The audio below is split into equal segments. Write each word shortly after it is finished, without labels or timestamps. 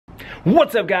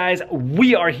What's up, guys?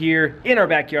 We are here in our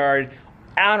backyard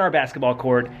on our basketball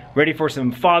court, ready for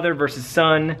some father versus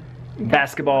son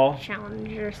basketball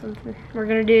challenge or something. We're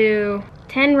gonna do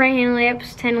 10 right-hand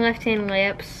layups, 10 left-hand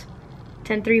layups,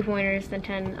 10 3-pointers, then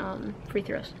 10 free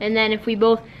throws. And then if we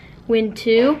both win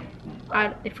two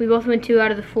out of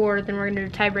the 4, then we're gonna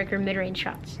do tiebreaker mid-range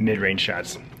shots. Mid-range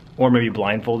shots, or maybe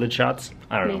blindfolded shots.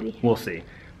 I don't know. We'll see.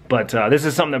 But this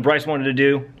is something that Bryce wanted to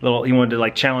do. He wanted to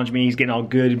like challenge me. He's getting all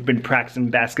good, been practicing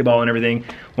basketball and everything.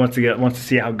 Wants to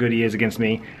see how good he is against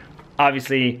me.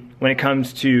 Obviously, when it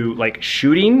comes to like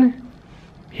shooting,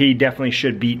 he definitely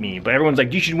should beat me. But everyone's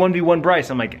like, you should 1v1 Bryce.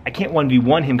 I'm like, I can't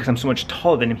 1v1 him because I'm so much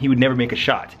taller than him. He would never make a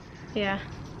shot. Yeah.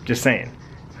 Just saying.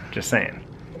 Just saying.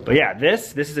 But yeah,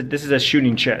 this is a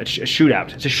shooting shootout. It's a shootout.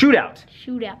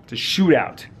 Shootout. It's a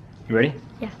shootout. You ready?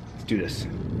 Yeah. Let's do this.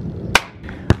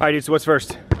 All right, dude, so what's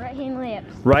first? Right-hand layups.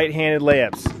 Right-handed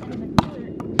layups.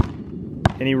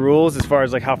 Any rules as far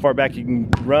as like how far back you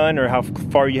can run or how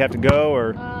far you have to go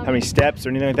or how many steps or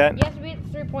anything like that? You have to be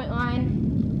at the 3-point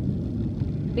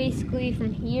line. Basically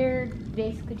from here,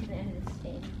 basically to the end of the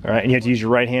stage. All right, and you have to use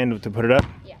your right hand to put it up?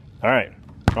 Yeah. All right,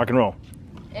 rock and roll.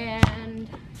 And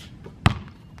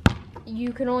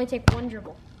you can only take one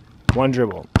dribble. One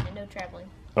dribble. And no traveling.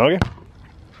 Okay.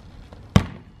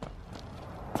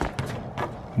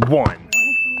 One.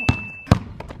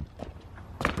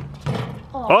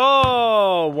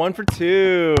 Oh, 1 for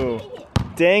 2.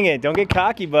 Dang it, don't get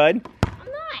cocky, bud.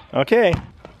 I'm not. Okay.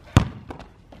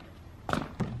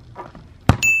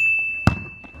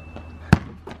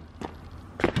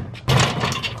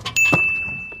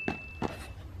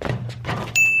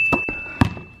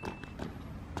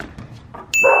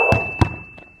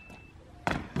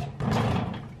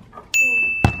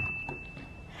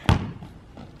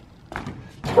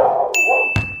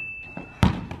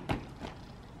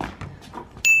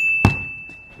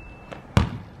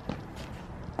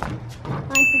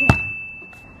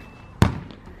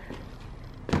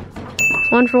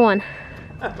 One for one.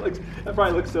 That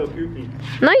probably looks so goofy.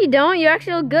 No, you don't. You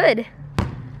actually look good.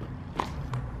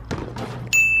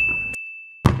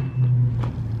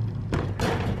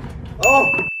 Oh!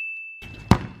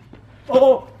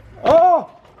 Oh! Oh!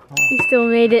 You still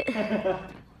made it.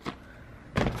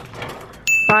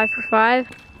 5 for 5.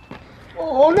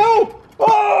 Oh no!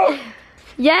 Oh!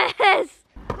 Yes!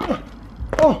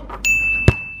 Oh!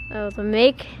 That was a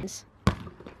make.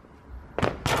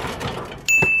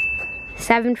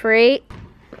 7 for 8.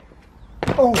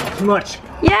 Oh, too much.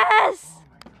 Yes!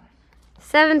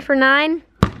 7 for 9.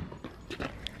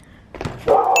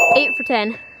 8 for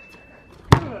 10.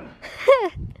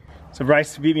 So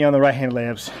Bryce beat me on the right-hand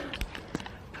layups.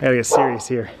 I gotta get serious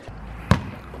here.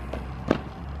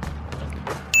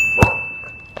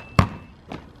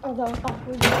 Oh, that was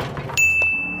awkward.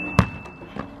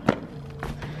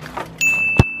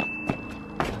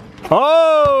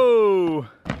 Oh!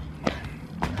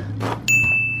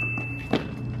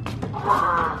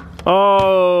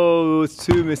 Oh, it's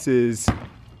 2 misses.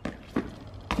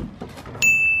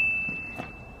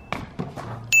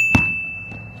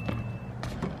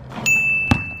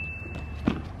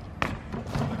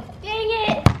 Dang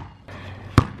it!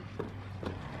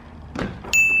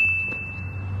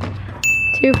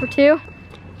 2 for 2.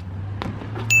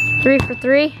 3 for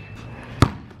 3.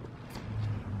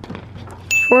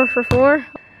 4 for 4.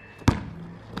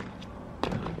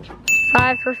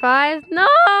 5 for 5. No!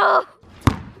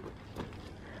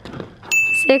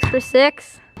 6 for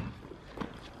 6.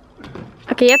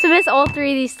 Okay, you have to miss all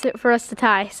 3 of these for us to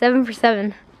tie. 7 for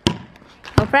 7.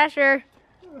 No pressure.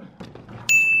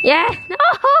 Yeah, no!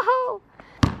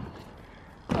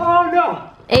 Oh no!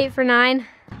 8 for 9.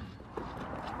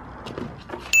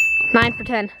 9 for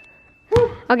 10.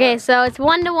 Okay, so it's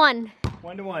 1 to 1.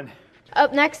 1 to 1.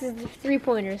 Up next is the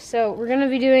 3-pointers. So we're gonna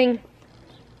be doing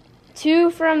 2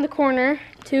 from the corner,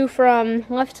 2 from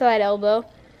left side elbow,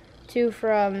 2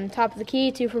 from top of the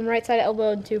key, 2 from right side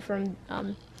elbow, and 2 from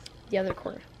the other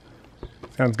corner.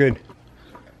 Sounds good.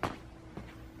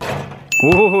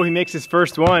 Whoa, he makes his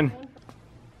first one.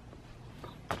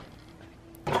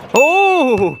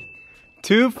 Oh!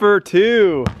 2 for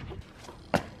 2.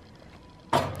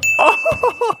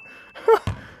 Oh!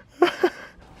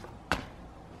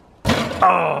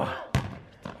 Oh!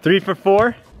 3 for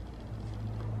 4.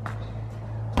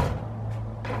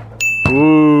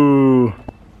 Ooh.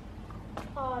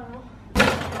 Oh no.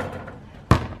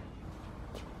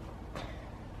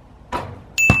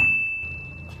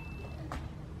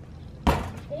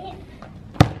 Dang it.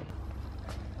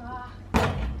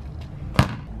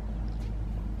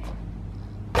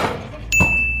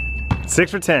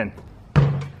 6 for 10.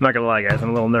 I'm not gonna lie, guys, I'm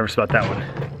a little nervous about that one.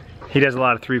 He does a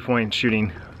lot of three-point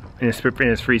shooting in his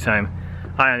free time.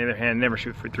 I, on the other hand, never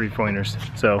shoot for three-pointers.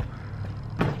 So.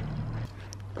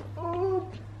 Oh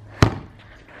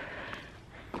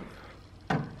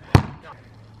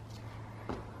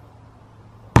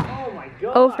my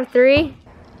God. 0 for 3.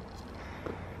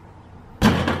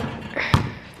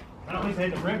 I don't think I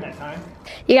hit the rim that time.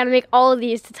 You gotta make all of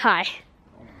these to tie.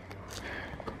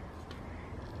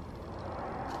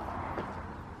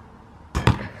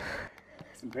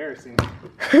 It's embarrassing.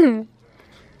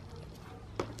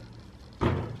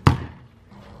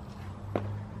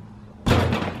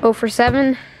 0 for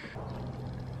 7.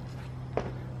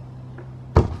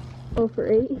 0 for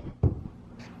 8.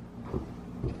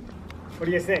 What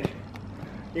do you guys think?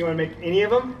 You want to make any of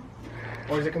them?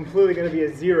 Or is it completely going to be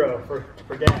a 0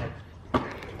 for Dad?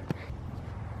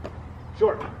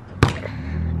 Short.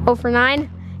 0 for 9.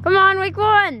 Come on, week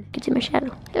 1. Get to my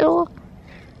shadow. Hello.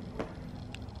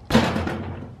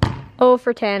 0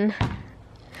 for 10.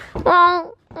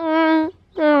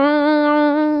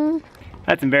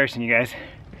 That's embarrassing, you guys.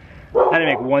 I had to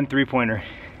make 1 3-pointer.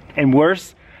 And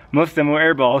worse, most of them were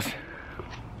air balls.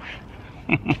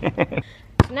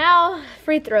 Now,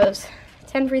 free throws.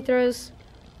 10 free throws.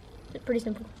 Pretty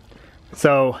simple.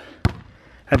 So,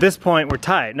 at this point, we're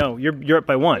tied. No, you're up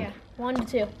by 1. Yeah, 1 to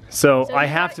 2. So I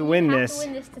have to win this. You have to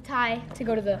win this to tie to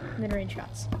go to the mid-range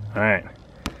shots. All right.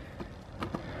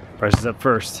 Bryce is up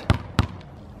first.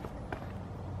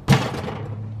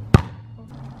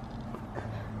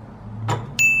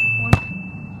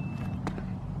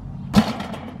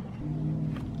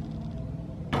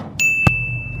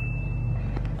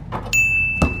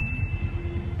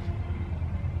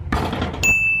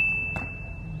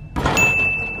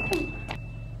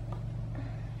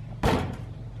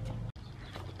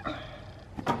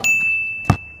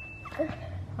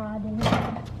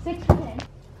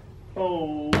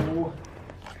 Oh.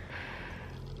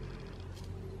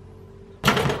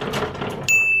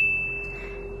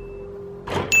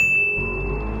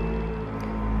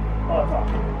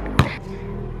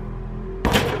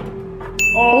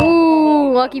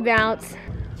 Ooh, lucky bounce.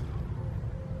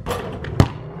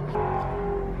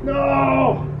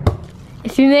 No!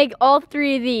 If you make all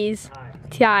 3 of these,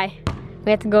 tie.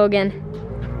 We have to go again.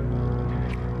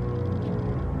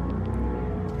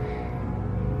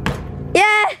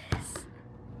 Yes!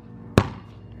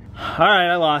 All right,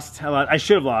 I lost. I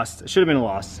should have lost. It should have been a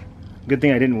loss. Good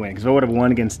thing I didn't win, because if I would have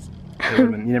won against, you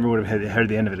never would have heard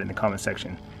the end of it in the comment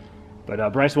section.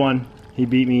 But Bryce won. He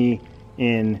beat me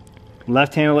in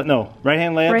right-hand layups.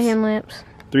 Right-hand layups.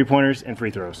 3-pointers and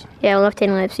free throws. Yeah,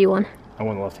 left-hand layups, you won. I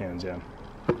won the left hands, yeah.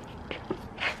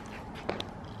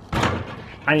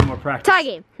 I need more practice. Tie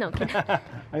game. No, I'm kidding.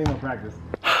 I need more practice.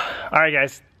 All right,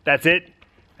 guys, that's it.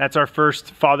 That's our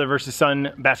first father versus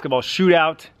son basketball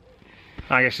shootout.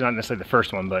 I guess it's not necessarily the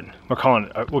first one, but we're calling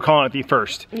it the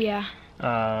first. Yeah.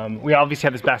 We obviously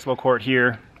have this basketball court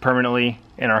here permanently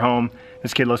in our home.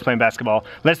 This kid loves playing basketball.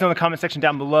 Let us know in the comment section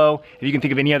down below if you can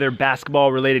think of any other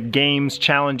basketball related games,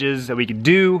 challenges that we could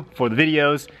do for the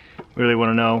videos. We really want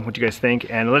to know what you guys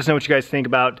think, and let us know what you guys think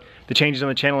about the changes on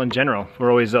the channel in general. We're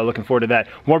always looking forward to that.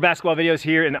 More basketball videos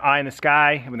here in the eye in the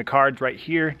sky, having the cards right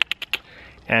here.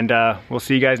 And we'll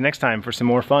see you guys next time for some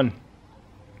more fun.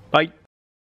 Bye.